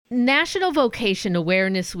National Vocation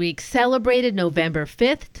Awareness Week, celebrated November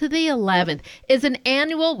 5th to the 11th, is an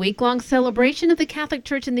annual week-long celebration of the Catholic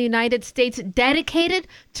Church in the United States dedicated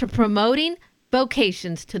to promoting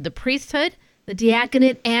vocations to the priesthood, the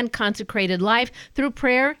diaconate, and consecrated life through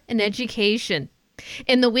prayer and education.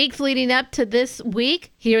 In the weeks leading up to this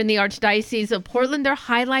week, here in the Archdiocese of Portland, they're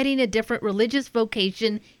highlighting a different religious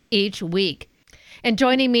vocation each week. And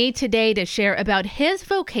joining me today to share about his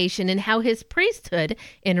vocation and how his priesthood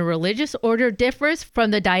in a religious order differs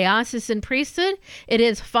from the diocesan priesthood, it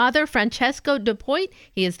is Father Francesco Dupoit.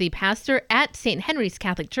 He is the pastor at St. Henry's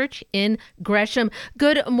Catholic Church in Gresham.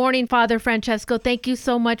 Good morning, Father Francesco. Thank you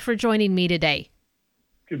so much for joining me today.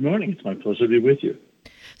 Good morning. It's my pleasure to be with you.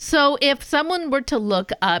 So if someone were to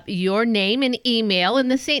look up your name and email in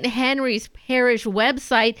the St. Henry's Parish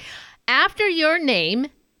website, after your name,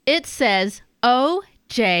 it says OJSS.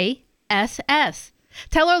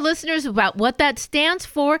 Tell our listeners about what that stands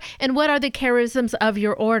for and what are the charisms of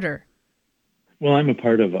your order. Well, I'm a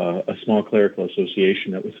part of a small clerical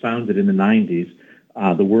association that was founded in the 90s,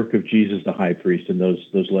 the work of Jesus the High Priest, and those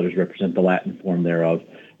letters represent the Latin form thereof,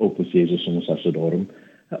 Opus Jesus Summo Sacerdotum.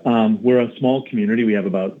 We're a small community. We have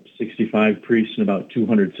about 65 priests and about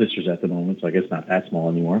 200 sisters at the moment, so I guess not that small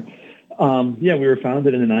anymore. We were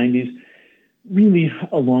founded in the 90s. Really,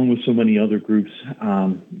 along with so many other groups,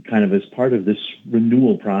 kind of as part of this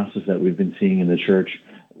renewal process that we've been seeing in the church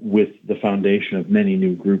with the foundation of many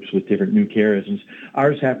new groups with different new charisms.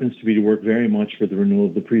 Ours happens to be to work very much for the renewal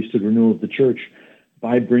of the priesthood, renewal of the church,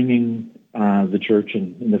 by bringing the church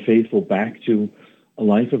and the faithful back to a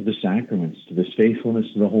life of the sacraments, to this faithfulness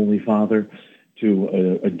to the Holy Father,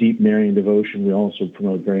 to a deep Marian devotion. We also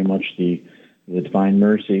promote very much the divine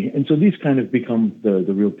mercy. And so these kind of become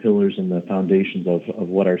the real pillars and the foundations of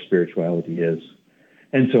what our spirituality is.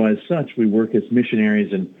 And so as such, we work as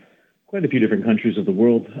missionaries in quite a few different countries of the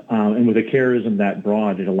world. And with a charism that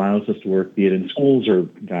broad, it allows us to work, be it in schools or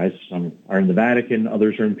some are in the Vatican,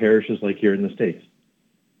 others are in parishes like here in the States.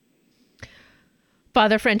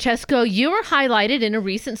 Father Francesco, you were highlighted in a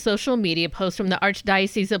recent social media post from the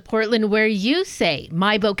Archdiocese of Portland where you say,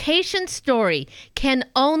 "My vocation story can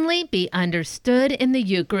only be understood in the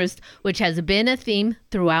Eucharist, which has been a theme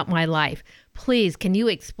throughout my life." Please, can you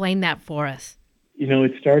explain that for us? You know,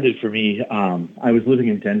 it started for me. I was living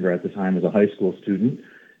in Denver at the time as a high school student,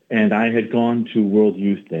 and I had gone to World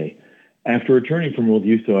Youth Day. After returning from World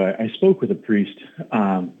Youth Day, I spoke with a priest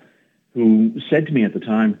who said to me at the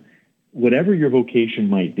time, whatever your vocation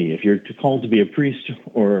might be, if you're called to be a priest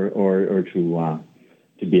or to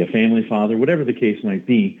be a family father, whatever the case might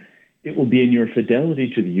be, it will be in your fidelity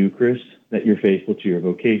to the Eucharist that you're faithful to your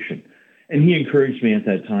vocation. And he encouraged me at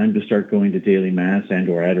that time to start going to daily Mass and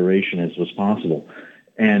or adoration as was possible.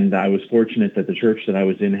 And I was fortunate that the church that I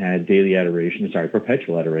was in had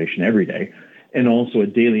perpetual adoration every day, and also a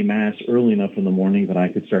daily Mass early enough in the morning that I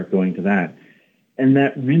could start going to that. And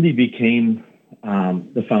that really became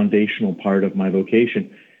the foundational part of my vocation.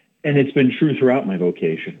 And it's been true throughout my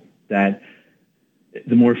vocation that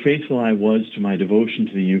the more faithful I was to my devotion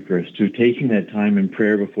to the Eucharist, to taking that time in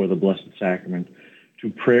prayer before the Blessed Sacrament, to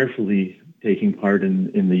prayerfully taking part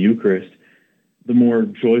in the Eucharist, the more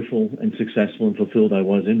joyful and successful and fulfilled I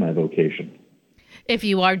was in my vocation. If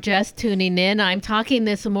you are just tuning in, I'm talking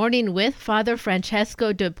this morning with Father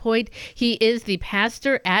Francesco Dupoit. He is the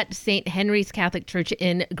pastor at St. Henry's Catholic Church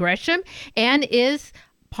in Gresham and is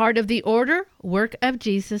part of the order Work of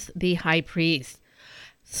Jesus the High Priest.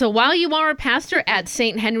 So while you are a pastor at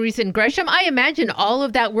St. Henry's in Gresham, I imagine all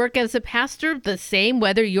of that work as a pastor the same,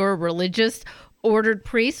 whether you're a religious ordered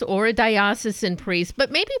priest or a diocesan priest.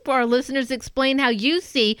 But maybe for our listeners, explain how you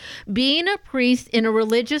see being a priest in a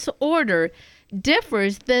religious order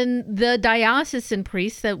differs than the diocesan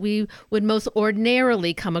priests that we would most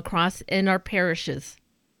ordinarily come across in our parishes.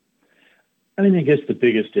 I guess the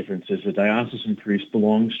biggest difference is the diocesan priest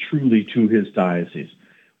belongs truly to his diocese.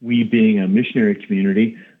 We, being a missionary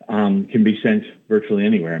community, can be sent virtually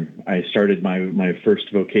anywhere. I started my first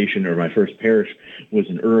vocation, or my first parish, was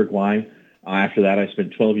in Uruguay. After that, I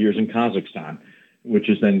spent 12 years in Kazakhstan, which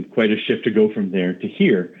is then quite a shift to go from there to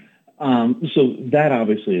here. So that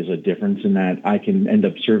obviously is a difference in that I can end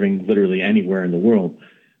up serving literally anywhere in the world.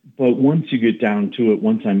 But once you get down to it,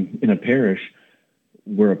 once I'm in a parish,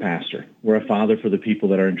 we're a pastor. We're a father for the people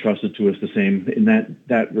that are entrusted to us the same. In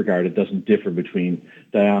that regard, it doesn't differ between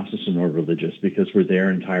diocesan or religious because we're there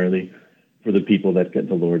entirely for the people that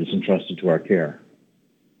the Lord has entrusted to our care.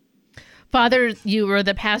 Father, you were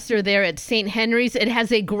the pastor there at St. Henry's. It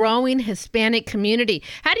has a growing Hispanic community.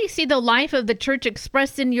 How do you see the life of the church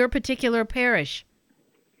expressed in your particular parish?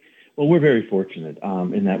 Well, we're very fortunate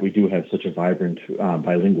in that we do have such a vibrant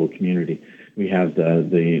bilingual community. We have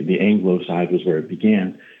the Anglo side was where it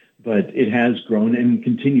began, but it has grown and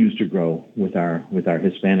continues to grow with our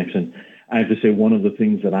Hispanics. And I have to say, one of the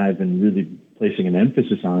things that I've been really placing an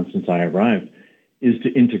emphasis on since I arrived is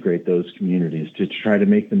to integrate those communities, to try to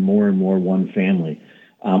make them more and more one family.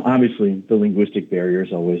 Obviously, the linguistic barrier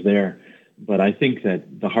is always there, but I think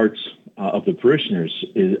that the hearts of the parishioners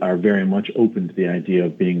are very much open to the idea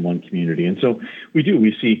of being one community. And so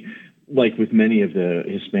we see, like with many of the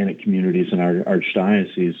Hispanic communities in our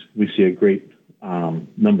archdiocese, we see a great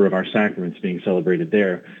number of our sacraments being celebrated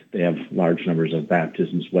there. They have large numbers of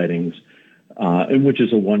baptisms, weddings, and which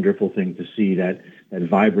is a wonderful thing to see, that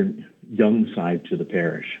vibrant young side to the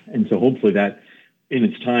parish. And so hopefully that in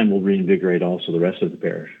its time will reinvigorate also the rest of the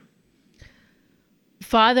parish.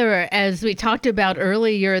 Father, as we talked about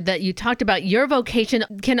earlier, that you talked about your vocation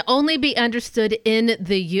can only be understood in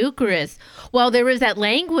the Eucharist. While there is that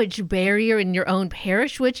language barrier in your own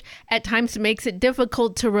parish, which at times makes it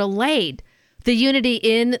difficult to relate, the unity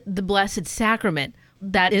in the Blessed Sacrament,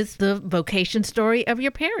 that is the vocation story of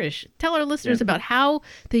your parish. Tell our listeners about how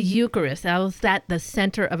the Eucharist, how is that the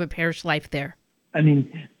center of a parish life there? I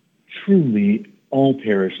mean, truly, all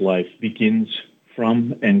parish life begins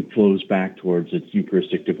from and flows back towards its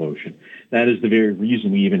Eucharistic devotion. That is the very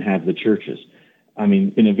reason we even have the churches. I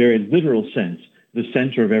mean, in a very literal sense, the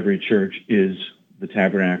center of every church is the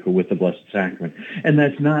tabernacle with the Blessed Sacrament. And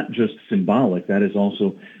that's not just symbolic, that is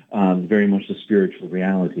also very much the spiritual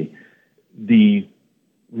reality. The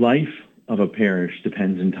life of a parish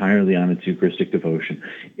depends entirely on its Eucharistic devotion.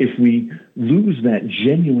 If we lose that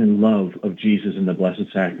genuine love of Jesus in the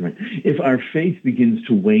Blessed Sacrament, if our faith begins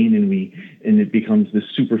to wane and it becomes this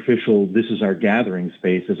superficial, this is our gathering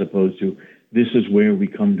space, as opposed to this is where we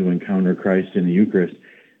come to encounter Christ in the Eucharist,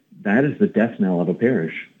 that is the death knell of a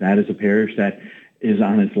parish. That is a parish that is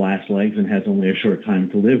on its last legs and has only a short time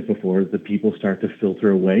to live before the people start to filter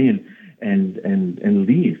away and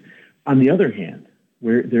leave. On the other hand,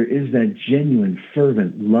 where there is that genuine,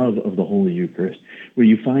 fervent love of the Holy Eucharist, where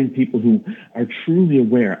you find people who are truly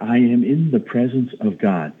aware, I am in the presence of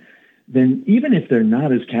God, then even if they're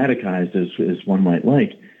not as catechized as one might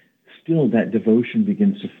like, still that devotion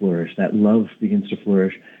begins to flourish, that love begins to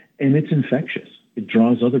flourish, and it's infectious. It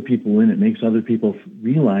draws other people in. It makes other people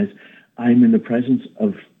realize I'm in the presence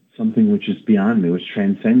of something which is beyond me, which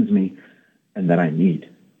transcends me, and that I need.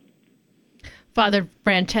 Father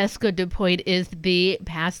Francesco Dupoit is the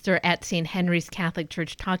pastor at St. Henry's Catholic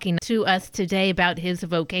Church, talking to us today about his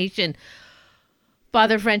vocation.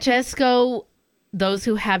 Father Francesco, those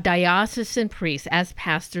who have diocesan priests as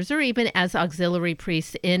pastors or even as auxiliary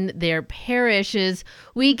priests in their parishes,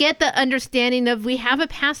 we get the understanding of we have a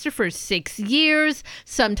pastor for 6 years.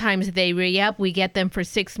 Sometimes they re-up. We get them for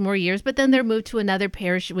 6 more years, but then they're moved to another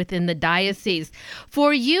parish within the diocese.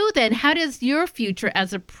 For you, then, how does your future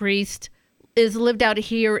as a priest is lived out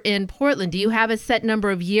here in Portland? Do you have a set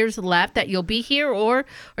number of years left that you'll be here, or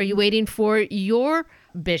are you waiting for your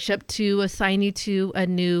bishop to assign you to a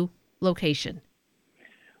new location?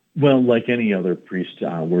 Well, like any other priest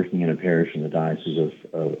working in a parish in the diocese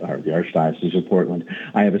of the Archdiocese of Portland,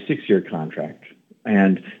 I have a 6-year contract,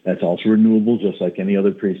 and that's also renewable, just like any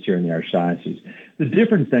other priest here in the Archdiocese. The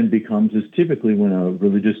difference then becomes is typically when a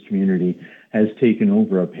religious community has taken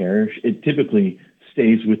over a parish, it typically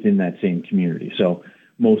stays within that same community. So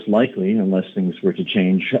most likely, unless things were to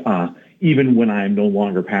change, even when I'm no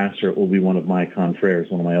longer pastor, it will be one of my confreres,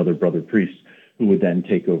 one of my other brother priests, who would then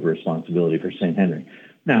take over responsibility for St. Henry.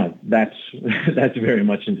 Now, that's very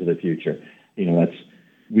much into the future.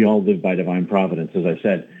 We all live by divine providence, as I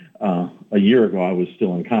said. A year ago, I was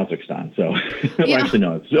still in Kazakhstan. So, Yeah. Actually,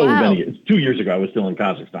 no, it's over many years. 2 years ago, I was still in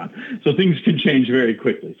Kazakhstan. So things can change very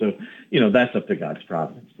quickly. So, that's up to God's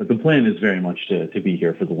providence. But the plan is very much to be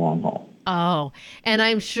here for the long haul. Oh, and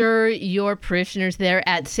I'm sure your parishioners there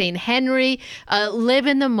at St. Henry live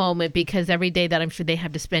in the moment, because every day that I'm sure they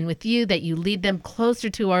have to spend with you, that you lead them closer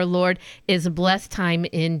to our Lord, is a blessed time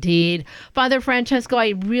indeed. Father Francesco, I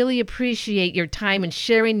really appreciate your time and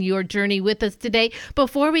sharing your journey with us today.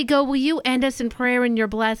 Before we go, will you end us in prayer and your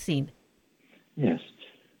blessing? Yes.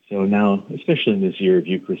 So now, especially in this year of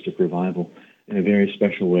Eucharistic revival, in a very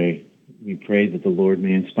special way, we pray that the Lord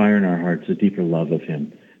may inspire in our hearts a deeper love of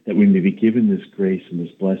him, that we may be given this grace and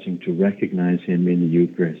this blessing to recognize him in the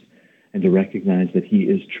Eucharist and to recognize that he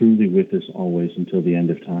is truly with us always until the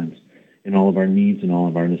end of times, in all of our needs and all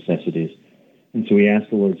of our necessities. And so we ask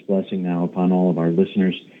the Lord's blessing now upon all of our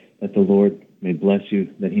listeners, that the Lord may bless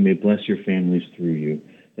you, that he may bless your families through you,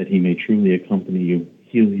 that he may truly accompany you,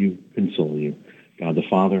 heal you, console you. God the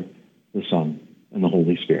Father, the Son, and the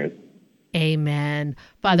Holy Spirit. Amen.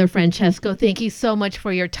 Father Francesco, thank you so much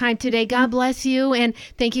for your time today. God bless you. And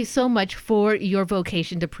thank you so much for your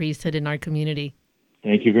vocation to priesthood in our community.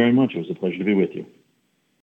 Thank you very much. It was a pleasure to be with you.